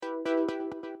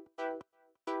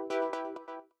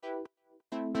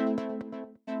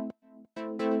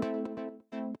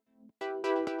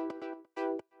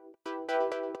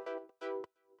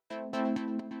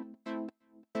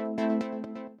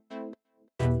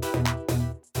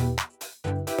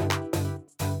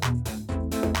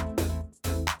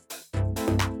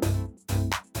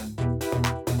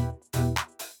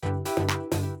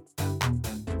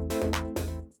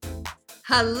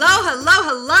Hello, hello,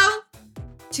 hello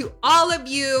to all of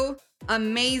you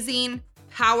amazing,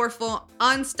 powerful,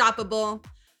 unstoppable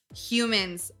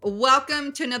humans.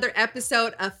 Welcome to another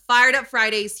episode of Fired Up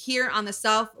Fridays here on the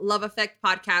Self Love Effect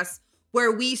podcast,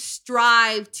 where we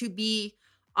strive to be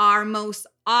our most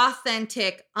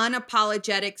authentic,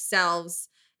 unapologetic selves,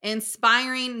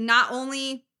 inspiring not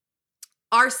only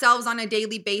ourselves on a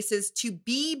daily basis to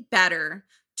be better,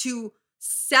 to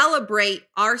celebrate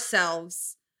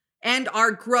ourselves and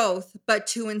our growth, but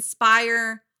to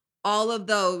inspire all of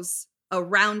those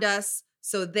around us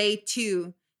so they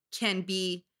too can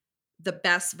be the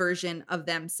best version of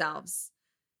themselves.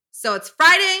 So it's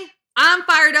Friday. I'm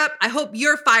fired up. I hope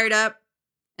you're fired up.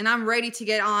 And I'm ready to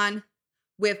get on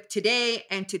with today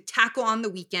and to tackle on the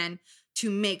weekend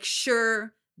to make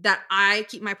sure that I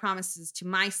keep my promises to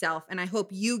myself. And I hope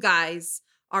you guys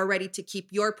are ready to keep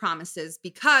your promises,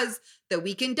 because the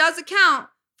weekend does account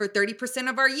for 30%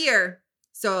 of our year.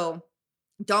 So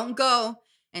don't go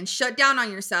and shut down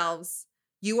on yourselves.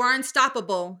 You are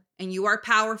unstoppable and you are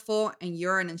powerful and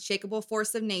you're an unshakable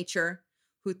force of nature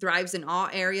who thrives in all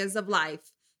areas of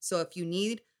life. So if you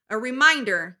need a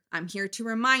reminder, I'm here to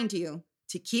remind you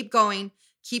to keep going,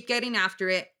 keep getting after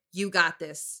it. You got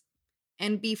this.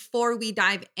 And before we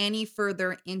dive any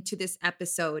further into this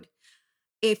episode,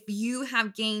 if you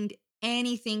have gained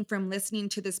anything from listening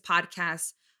to this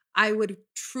podcast, I would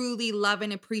truly love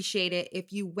and appreciate it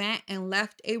if you went and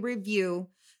left a review,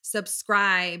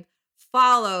 subscribe,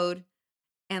 followed,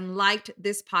 and liked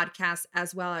this podcast,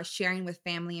 as well as sharing with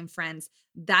family and friends.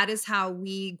 That is how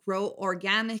we grow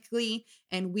organically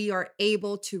and we are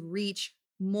able to reach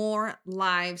more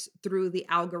lives through the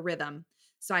algorithm.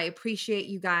 So I appreciate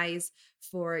you guys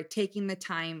for taking the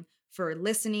time, for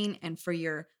listening, and for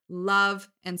your love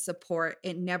and support.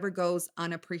 It never goes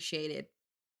unappreciated.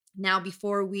 Now,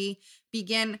 before we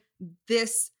begin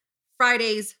this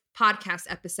Friday's podcast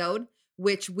episode,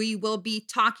 which we will be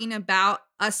talking about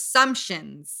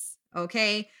assumptions,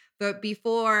 okay? But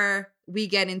before we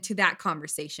get into that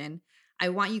conversation, I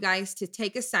want you guys to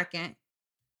take a second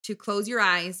to close your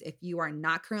eyes if you are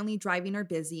not currently driving or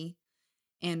busy,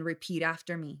 and repeat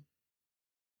after me.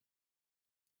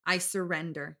 I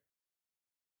surrender.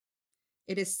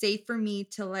 It is safe for me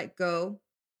to let go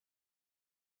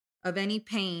of any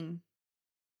pain,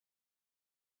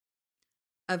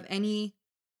 of any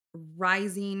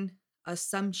rising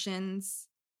assumptions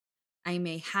I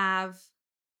may have.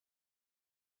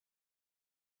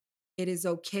 It is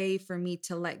okay for me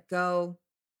to let go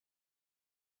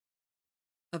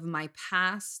of my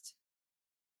past,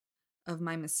 of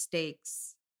my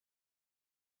mistakes.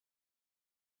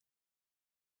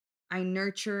 I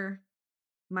nurture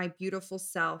my beautiful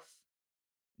self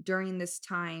during this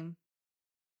time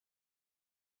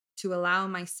to allow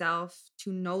myself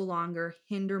to no longer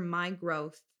hinder my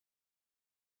growth.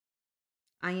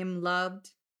 I am loved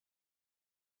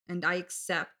and I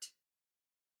accept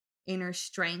inner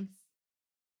strength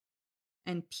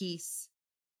and peace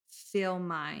fill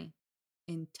my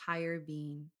entire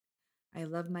being. I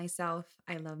love myself.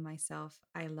 I love myself.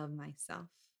 I love myself.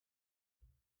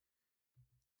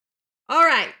 All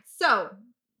right. So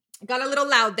I got a little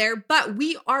loud there, but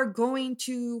we are going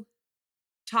to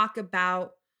talk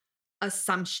about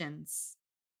assumptions.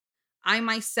 I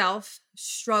myself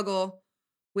struggle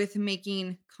with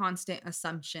making constant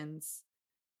assumptions.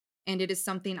 And it is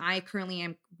something I currently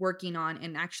am working on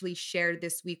and actually shared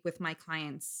this week with my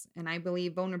clients. And I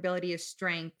believe vulnerability is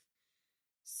strength.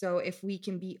 So if we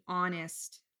can be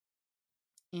honest,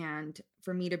 and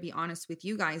for me to be honest with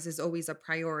you guys is always a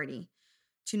priority.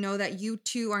 To know that you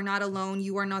too are not alone.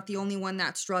 You are not the only one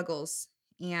that struggles.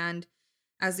 And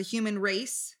as a human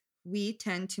race, we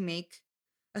tend to make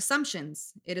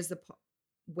assumptions. It is the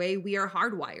way we are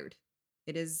hardwired.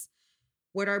 It is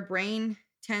what our brain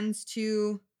tends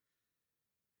to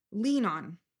lean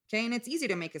on. Okay. And it's easy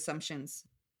to make assumptions.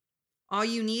 All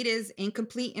you need is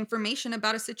incomplete information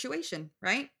about a situation,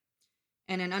 right?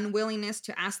 And an unwillingness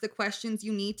to ask the questions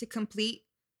you need to complete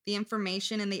the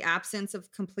information. In the absence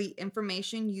of complete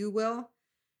information, you will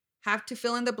have to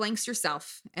fill in the blanks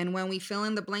yourself. And when we fill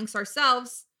in the blanks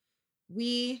ourselves,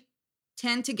 we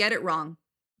tend to get it wrong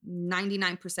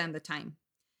 99% of the time.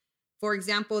 For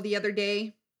example, the other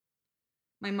day,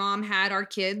 my mom had our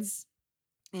kids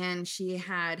and she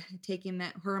had taken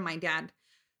her and my dad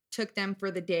took them for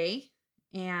the day,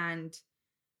 and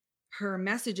her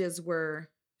messages were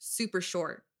super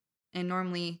short. And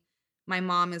normally my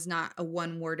mom is not a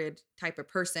one-worded type of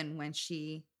person when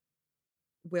she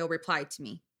will reply to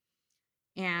me.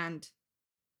 And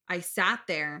I sat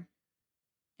there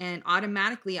and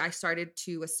automatically I started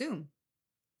to assume.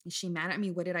 Is she mad at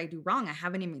me? What did I do wrong? I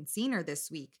haven't even seen her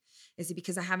this week. Is it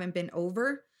because I haven't been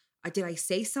over? Did I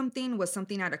say something? Was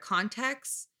something out of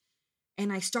context?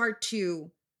 And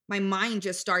my mind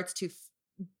just starts to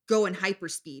go in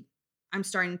hyperspeed. I'm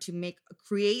starting to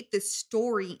create this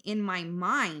story in my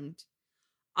mind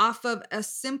off of a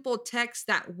simple text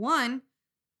that, one,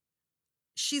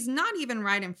 she's not even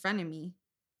right in front of me.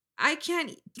 I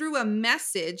can't, through a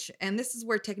message, and this is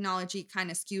where technology kind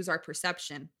of skews our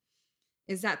perception,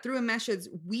 is that through a message,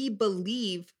 we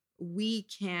believe we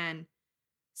can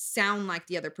sound like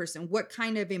the other person, what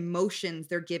kind of emotions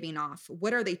they're giving off,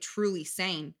 what are they truly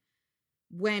saying,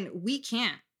 when we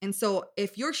can't. And so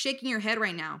if you're shaking your head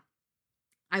right now,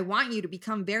 I want you to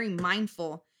become very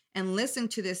mindful and listen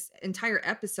to this entire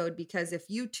episode, because if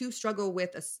you too struggle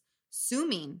with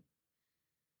assuming,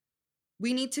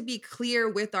 we need to be clear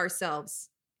with ourselves.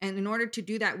 And in order to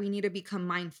do that, we need to become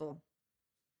mindful.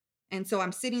 And so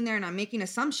I'm sitting there and I'm making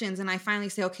assumptions, and I finally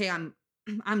say, okay,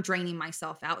 I'm draining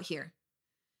myself out here.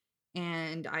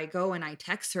 And I go and I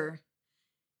text her,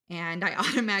 and I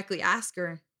automatically ask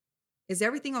her, is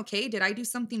everything okay? Did I do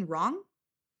something wrong?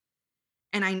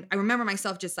 And I remember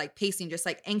myself just like pacing, just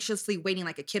like anxiously waiting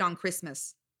like a kid on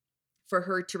Christmas for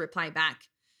her to reply back.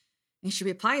 And she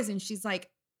replies and she's like,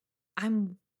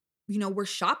 we're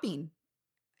shopping,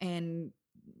 and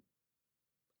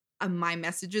my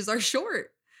messages are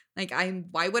short. Like,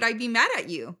 why would I be mad at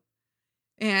you?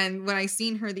 And when I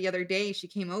seen her the other day, she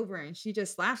came over and she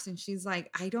just laughs and she's like,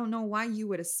 I don't know why you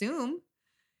would assume.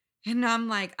 And I'm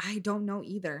like, I don't know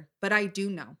either, but I do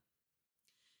know.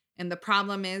 And the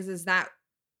problem is that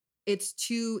it's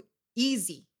too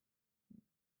easy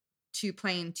to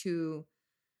play into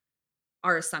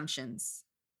our assumptions.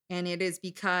 And it is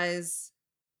because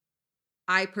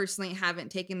I personally haven't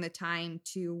taken the time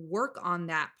to work on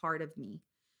that part of me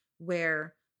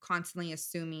where constantly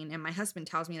assuming. And my husband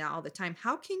tells me that all the time.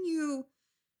 How can you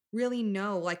really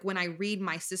know? Like when I read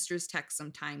my sister's text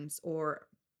sometimes, or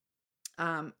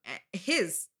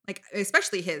his, like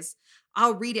especially his,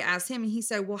 I'll read it as him. And he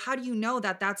said, well, how do you know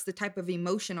that that's the type of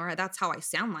emotion, or that's how I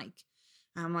sound like?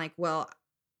 I'm like, well,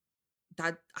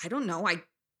 that I don't know.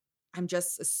 I'm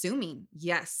just assuming.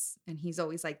 Yes. And he's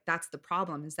always like, that's the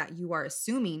problem, is that you are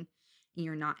assuming and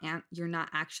you're not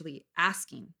actually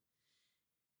asking.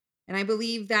 And I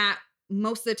believe that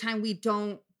most of the time we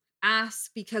don't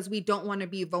ask because we don't want to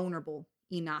be vulnerable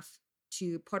enough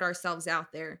to put ourselves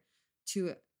out there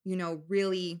to,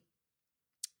 really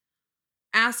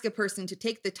ask a person to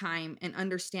take the time and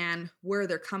understand where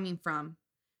they're coming from,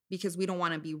 because we don't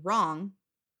want to be wrong,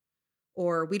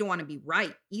 or we don't want to be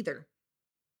right either.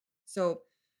 So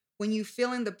when you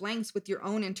fill in the blanks with your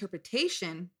own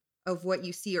interpretation of what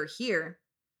you see or hear,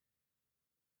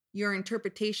 your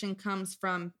interpretation comes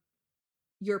from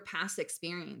your past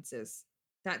experiences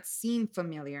that seem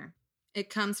familiar. It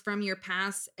comes from your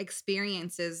past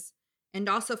experiences and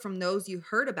also from those you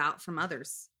heard about from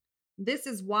others. This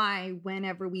is why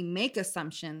whenever we make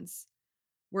assumptions,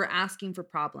 we're asking for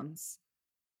problems.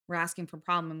 We're asking for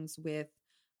problems with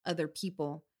other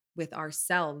people, with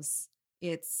ourselves.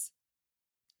 It's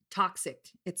toxic.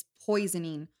 It's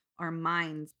poisoning our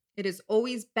minds. It is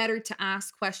always better to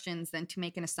ask questions than to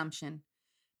make an assumption,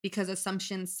 because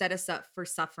assumptions set us up for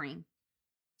suffering.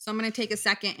 So I'm going to take a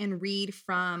second and read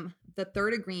from the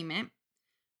third agreement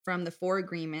from the 4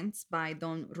 agreements by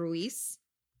Don Ruiz.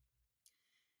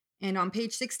 And on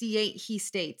page 68, he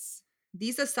states,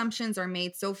 these assumptions are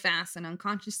made so fast and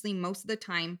unconsciously most of the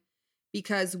time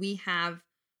because we have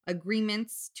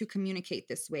agreements to communicate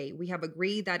this way. We have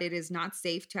agreed that it is not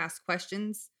safe to ask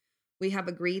questions. We have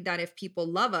agreed that if people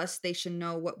love us, they should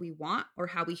know what we want or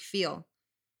how we feel.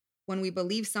 When we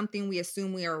believe something, we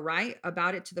assume we are right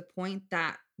about it to the point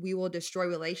that we will destroy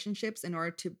relationships in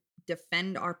order to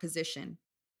defend our position.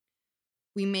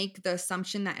 We make the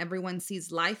assumption that everyone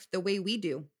sees life the way we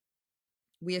do.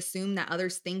 We assume that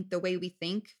others think the way we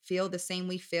think, feel the same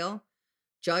we feel,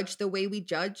 judge the way we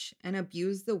judge, and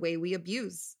abuse the way we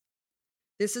abuse.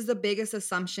 This is the biggest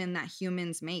assumption that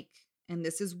humans make. And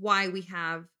this is why we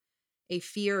have a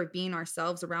fear of being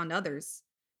ourselves around others,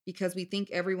 because we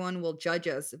think everyone will judge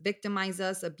us, victimize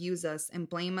us, abuse us, and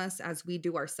blame us as we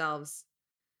do ourselves.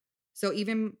 So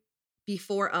even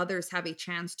before others have a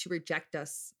chance to reject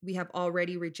us, we have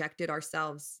already rejected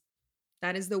ourselves.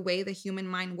 That is the way the human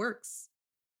mind works.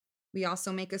 We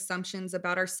also make assumptions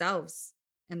about ourselves,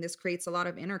 and this creates a lot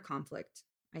of inner conflict.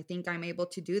 I think I'm able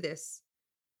to do this.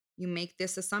 You make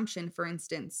this assumption, for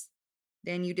instance,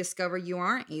 then you discover you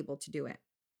aren't able to do it.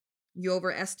 You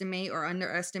overestimate or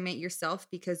underestimate yourself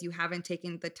because you haven't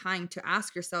taken the time to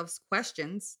ask yourselves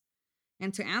questions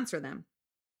and to answer them.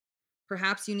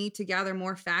 Perhaps you need to gather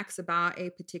more facts about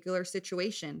a particular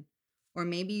situation, or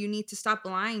maybe you need to stop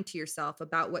lying to yourself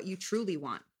about what you truly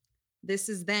want. This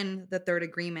is then the third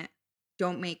agreement.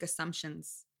 Don't make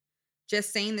assumptions.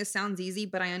 Just saying this sounds easy,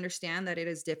 but I understand that it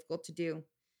is difficult to do.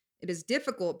 It is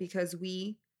difficult because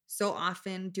we so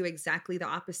often do exactly the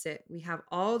opposite. We have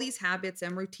all these habits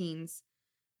and routines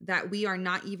that we are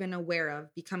not even aware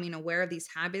of. Becoming aware of these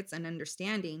habits and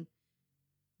understanding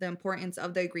the importance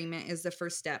of the agreement is the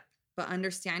first step, but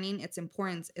understanding its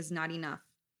importance is not enough.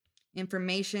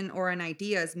 Information or an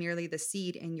idea is merely the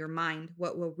seed in your mind.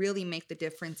 What will really make the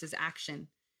difference is action.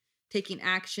 Taking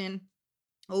action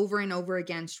over and over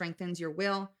again strengthens your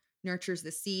will, nurtures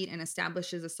the seed, and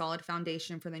establishes a solid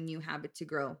foundation for the new habit to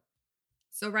grow.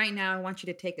 So, right now, I want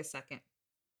you to take a second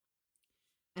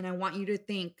and I want you to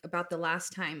think about the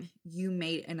last time you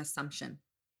made an assumption.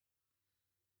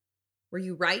 Were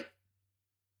you right?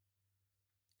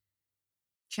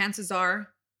 Chances are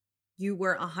you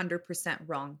were 100%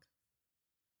 wrong.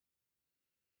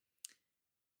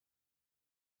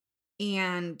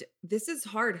 And this is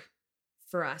hard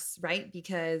for us, right?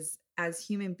 Because as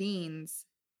human beings,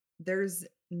 there's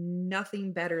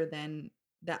nothing better than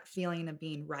that feeling of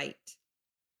being right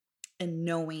and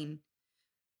knowing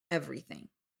everything,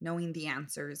 knowing the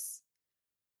answers.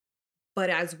 But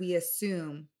as we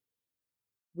assume,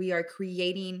 we are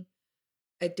creating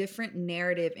a different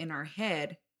narrative in our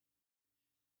head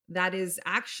that is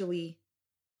actually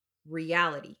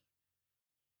reality.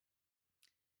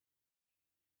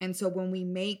 And so when we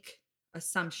make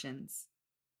assumptions,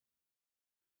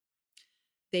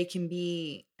 they can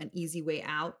be an easy way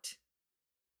out,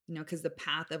 because the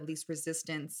path of least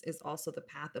resistance is also the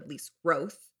path of least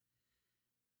growth.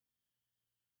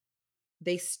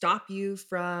 They stop you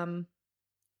from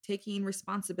taking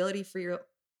responsibility for your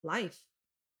life.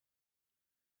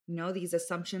 These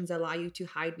assumptions allow you to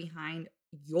hide behind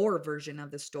your version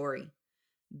of the story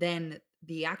than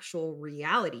the actual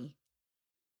reality.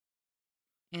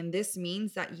 And this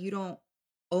means that you don't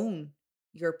own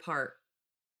your part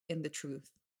in the truth.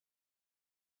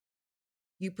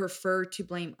 You prefer to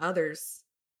blame others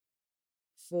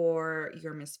for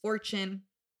your misfortune,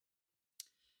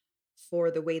 for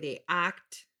the way they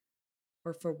act,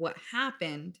 or for what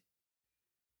happened,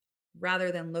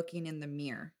 rather than looking in the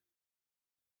mirror.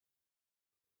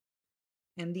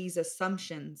 And these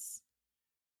assumptions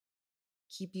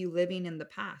keep you living in the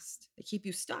past. They keep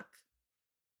you stuck.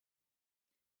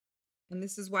 And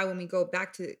this is why when we go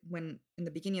back to when in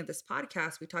the beginning of this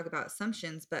podcast, we talk about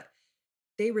assumptions, but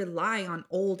they rely on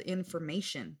old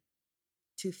information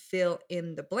to fill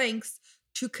in the blanks,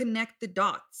 to connect the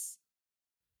dots.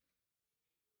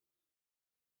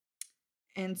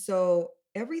 And so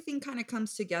everything kind of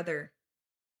comes together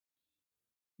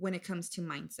when it comes to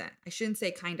mindset. I shouldn't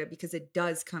say kind of, because it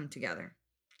does come together.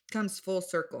 It comes full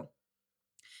circle.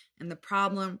 And the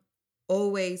problem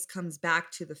always comes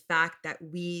back to the fact that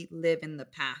we live in the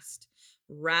past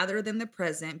rather than the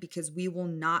present, because we will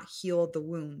not heal the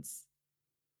wounds.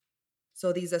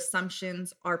 So these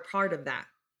assumptions are part of that.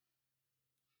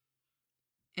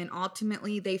 And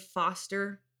ultimately, they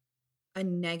foster a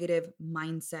negative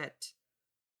mindset.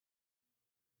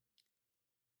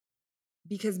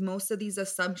 Because most of these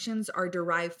assumptions are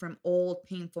derived from old,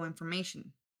 painful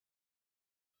information.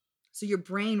 So your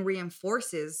brain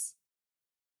reinforces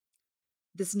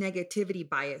this negativity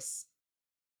bias.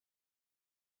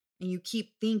 And you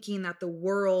keep thinking that the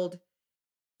world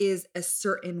is a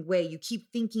certain way. You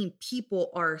keep thinking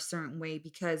people are a certain way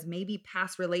because maybe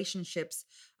past relationships,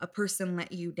 a person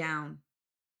let you down.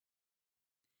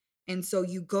 And so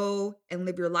you go and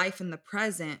live your life in the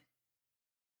present.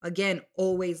 Again,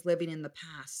 always living in the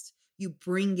past. You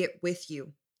bring it with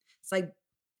you.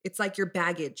 It's like your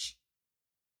baggage.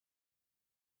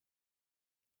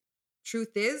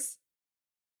 Truth is,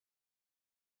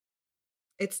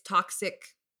 it's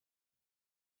toxic.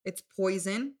 It's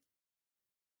poison.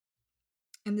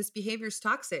 And this behavior is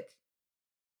toxic.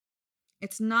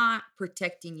 It's not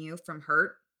protecting you from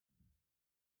hurt.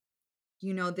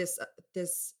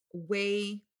 This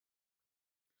way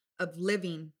of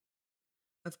living,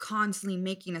 of constantly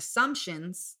making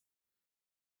assumptions,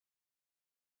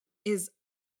 is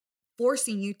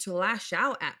forcing you to lash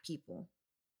out at people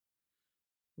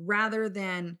rather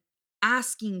than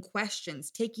asking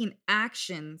questions, taking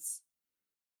actions,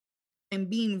 and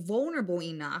being vulnerable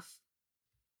enough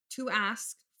to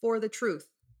ask for the truth.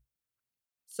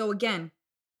 So again,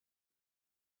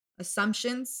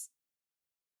 assumptions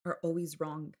are always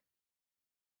wrong.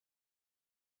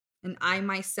 And I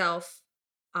myself,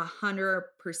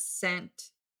 100%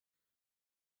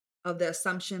 of the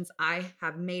assumptions I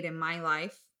have made in my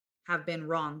life have been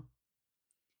wrong.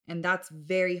 And that's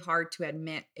very hard to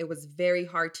admit. It was very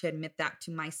hard to admit that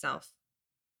to myself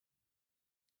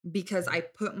because I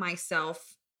put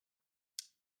myself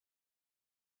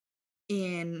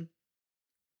in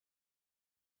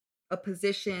a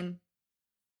position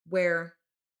where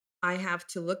I have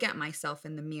to look at myself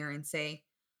in the mirror and say,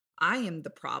 I am the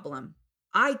problem.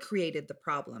 I created the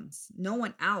problems. No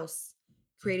one else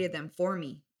created them for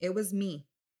me. It was me.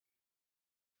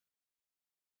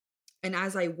 And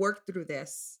as I work through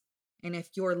this, and if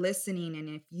you're listening and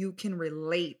if you can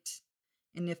relate,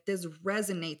 and if this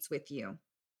resonates with you,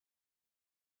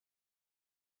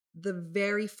 the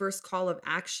very first call of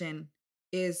action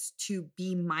is to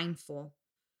be mindful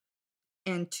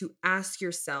and to ask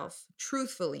yourself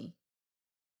truthfully,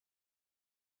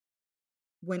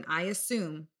 when I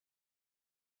assume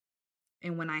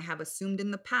and when I have assumed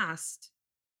in the past,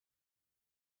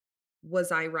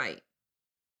 was I right?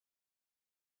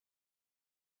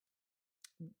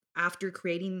 After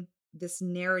creating this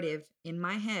narrative in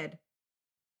my head,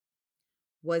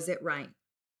 was it right?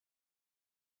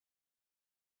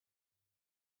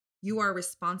 You are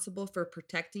responsible for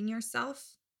protecting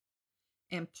yourself.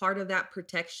 And part of that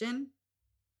protection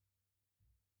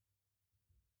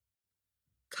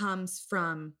comes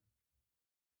from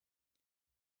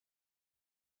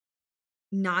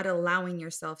not allowing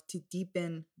yourself to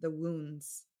deepen the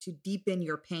wounds, to deepen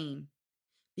your pain,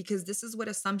 because this is what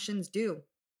assumptions do.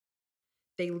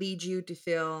 They lead you to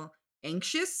feel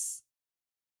anxious,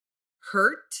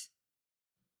 hurt,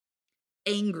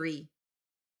 angry,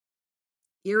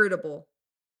 irritable.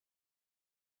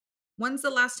 When's the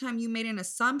last time you made an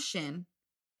assumption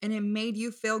and it made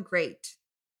you feel great?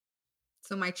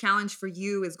 So my challenge for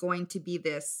you is going to be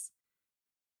this.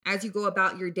 As you go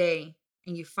about your day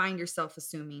and you find yourself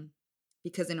assuming,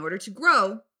 because in order to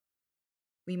grow,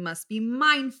 we must be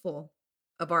mindful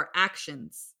of our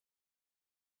actions.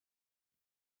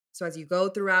 So as you go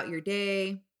throughout your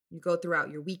day, you go throughout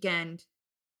your weekend,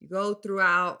 you go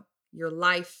throughout your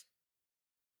life,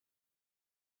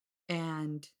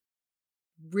 and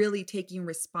really taking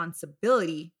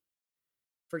responsibility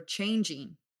for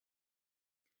changing,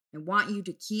 I want you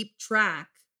to keep track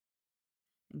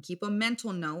and keep a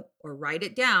mental note or write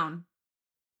it down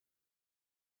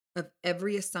of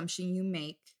every assumption you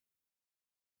make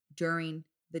during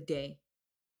the day.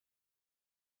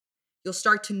 You'll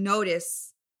start to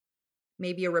notice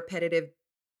maybe a repetitive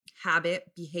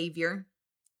habit, behavior,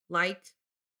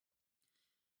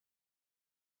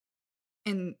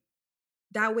 and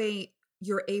that way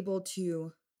you're able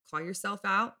to call yourself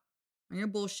out on your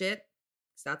bullshit,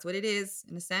 because that's what it is.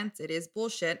 In a sense, it is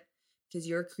bullshit, because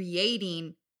you're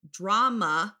creating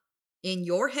drama in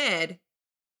your head,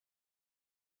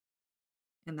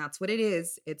 and that's what it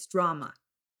is. It's drama.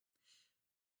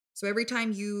 So every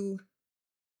time you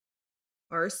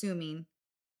are assuming,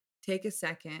 take a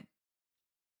second,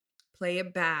 play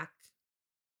it back,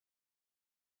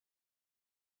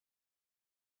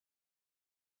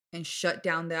 and shut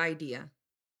down the idea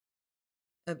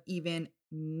of even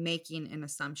making an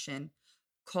assumption.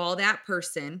 Call that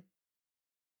person,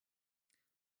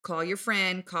 call your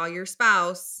friend, call your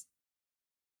spouse,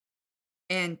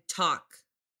 and talk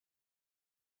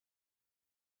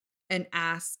and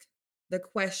ask the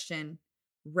question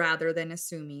rather than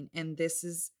assuming. And this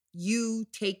is you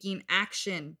taking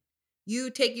action, you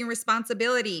taking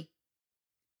responsibility,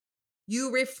 you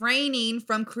refraining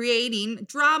from creating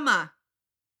drama.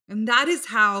 And that is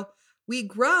how we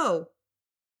grow.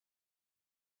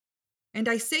 And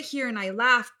I sit here and I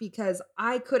laugh because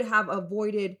I could have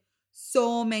avoided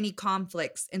so many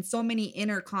conflicts and so many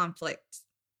inner conflicts.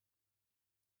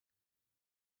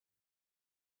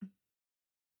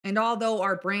 And although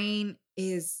our brain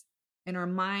is and our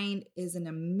mind is an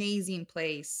amazing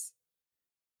place,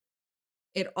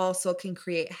 it also can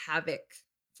create havoc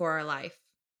for our life.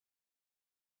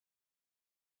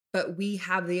 But we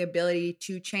have the ability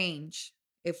to change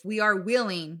if we are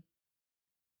willing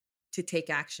to take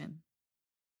action.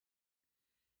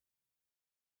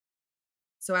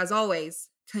 So, as always,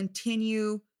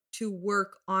 continue to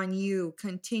work on you,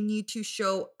 continue to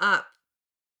show up,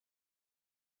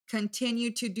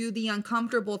 continue to do the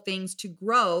uncomfortable things to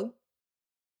grow,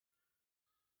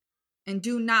 and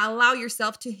do not allow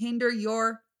yourself to hinder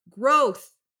your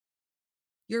growth.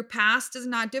 Your past does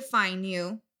not define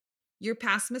you. Your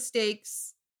past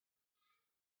mistakes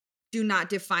do not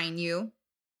define you.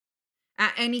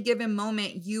 At any given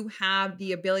moment, you have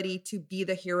the ability to be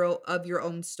the hero of your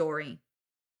own story.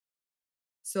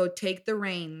 So take the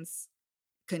reins,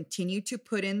 continue to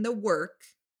put in the work,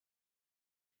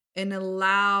 and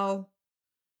allow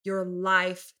your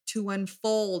life to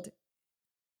unfold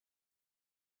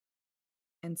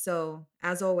And so,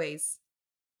 as always,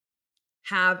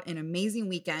 have an amazing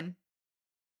weekend.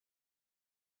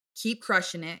 Keep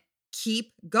crushing it.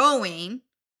 Keep going.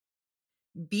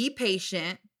 Be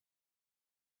patient.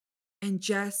 And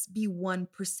just be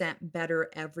 1% better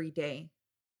every day.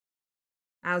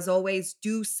 As always,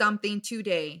 do something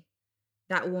today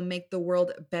that will make the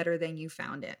world better than you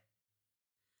found it.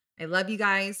 I love you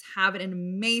guys. Have an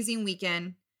amazing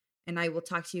weekend. And I will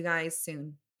talk to you guys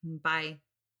soon. Bye.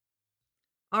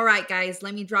 All right, guys,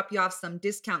 let me drop you off some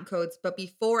discount codes. But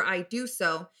before I do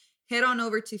so, head on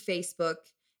over to Facebook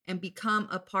and become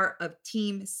a part of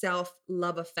Team Self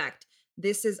Love Effect.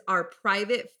 This is our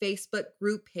private Facebook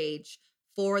group page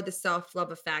for the Self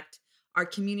Love Effect. Our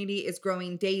community is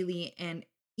growing daily, and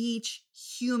each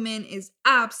human is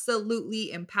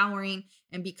absolutely empowering.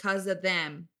 And because of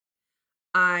them,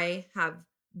 I have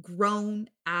grown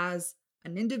as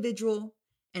an individual,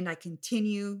 and I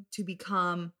continue to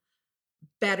become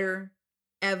better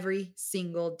every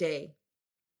single day.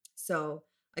 So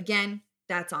again,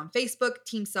 that's on Facebook,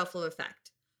 Team Self Love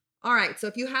Effect. All right, so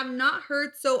if you have not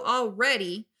heard so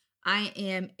already, I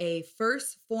am a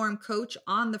First Form coach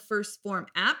on the First Form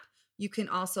app. You can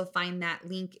also find that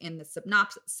link in the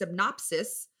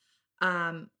synopsis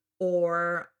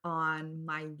or on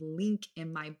my link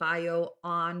in my bio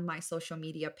on my social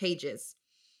media pages.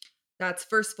 That's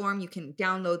First Form. You can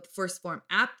download the First Form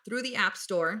app through the App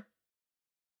Store.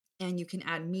 And you can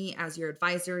add me as your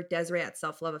advisor, Desiree at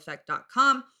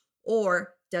selfloveeffect.com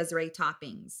or Desiree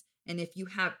Toppings. And if you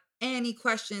have any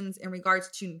questions in regards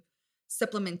to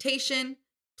supplementation,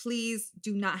 please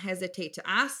do not hesitate to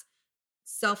ask.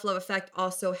 Self Love Effect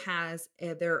also has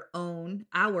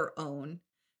our own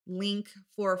link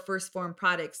for First Form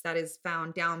products that is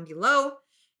found down below.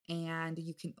 And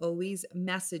you can always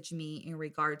message me in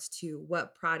regards to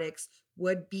what products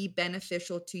would be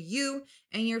beneficial to you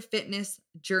and your fitness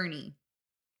journey.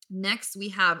 Next, we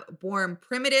have Born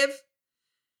Primitive.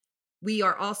 We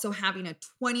are also having a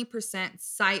 20%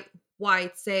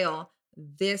 site-wide sale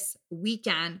this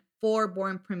weekend for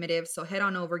Born Primitive. So head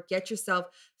on over, get yourself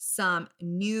some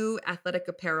new athletic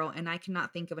apparel. And I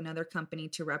cannot think of another company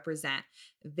to represent.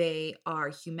 They are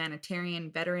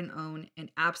humanitarian, veteran-owned,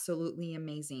 and absolutely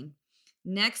amazing.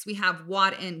 Next, we have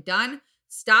Wad and Done.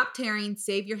 Stop tearing,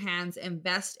 save your hands,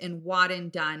 invest in Wad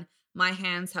and Done. My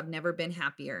hands have never been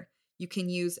happier. You can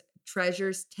use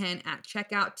Treasures 10 at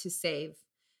checkout to save.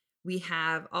 We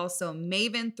have also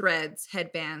Maven Threads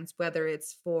headbands, whether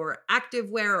it's for active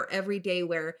wear or everyday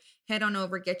wear. Head on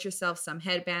over, get yourself some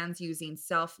headbands using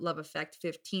Self Love Effect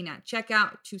 15 at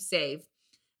checkout to save.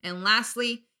 And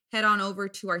lastly, head on over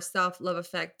to our Self Love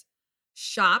Effect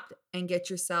shop and get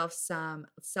yourself some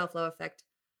Self Love Effect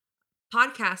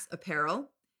podcast apparel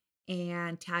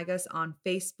and tag us on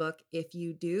Facebook if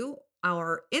you do,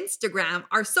 our Instagram,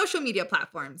 our social media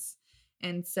platforms.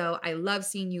 And so I love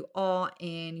seeing you all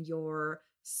in your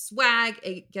swag.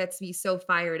 It gets me so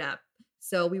fired up.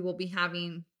 So we will be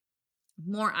having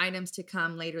more items to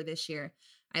come later this year.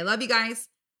 I love you guys.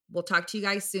 We'll talk to you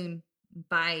guys soon.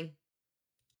 Bye.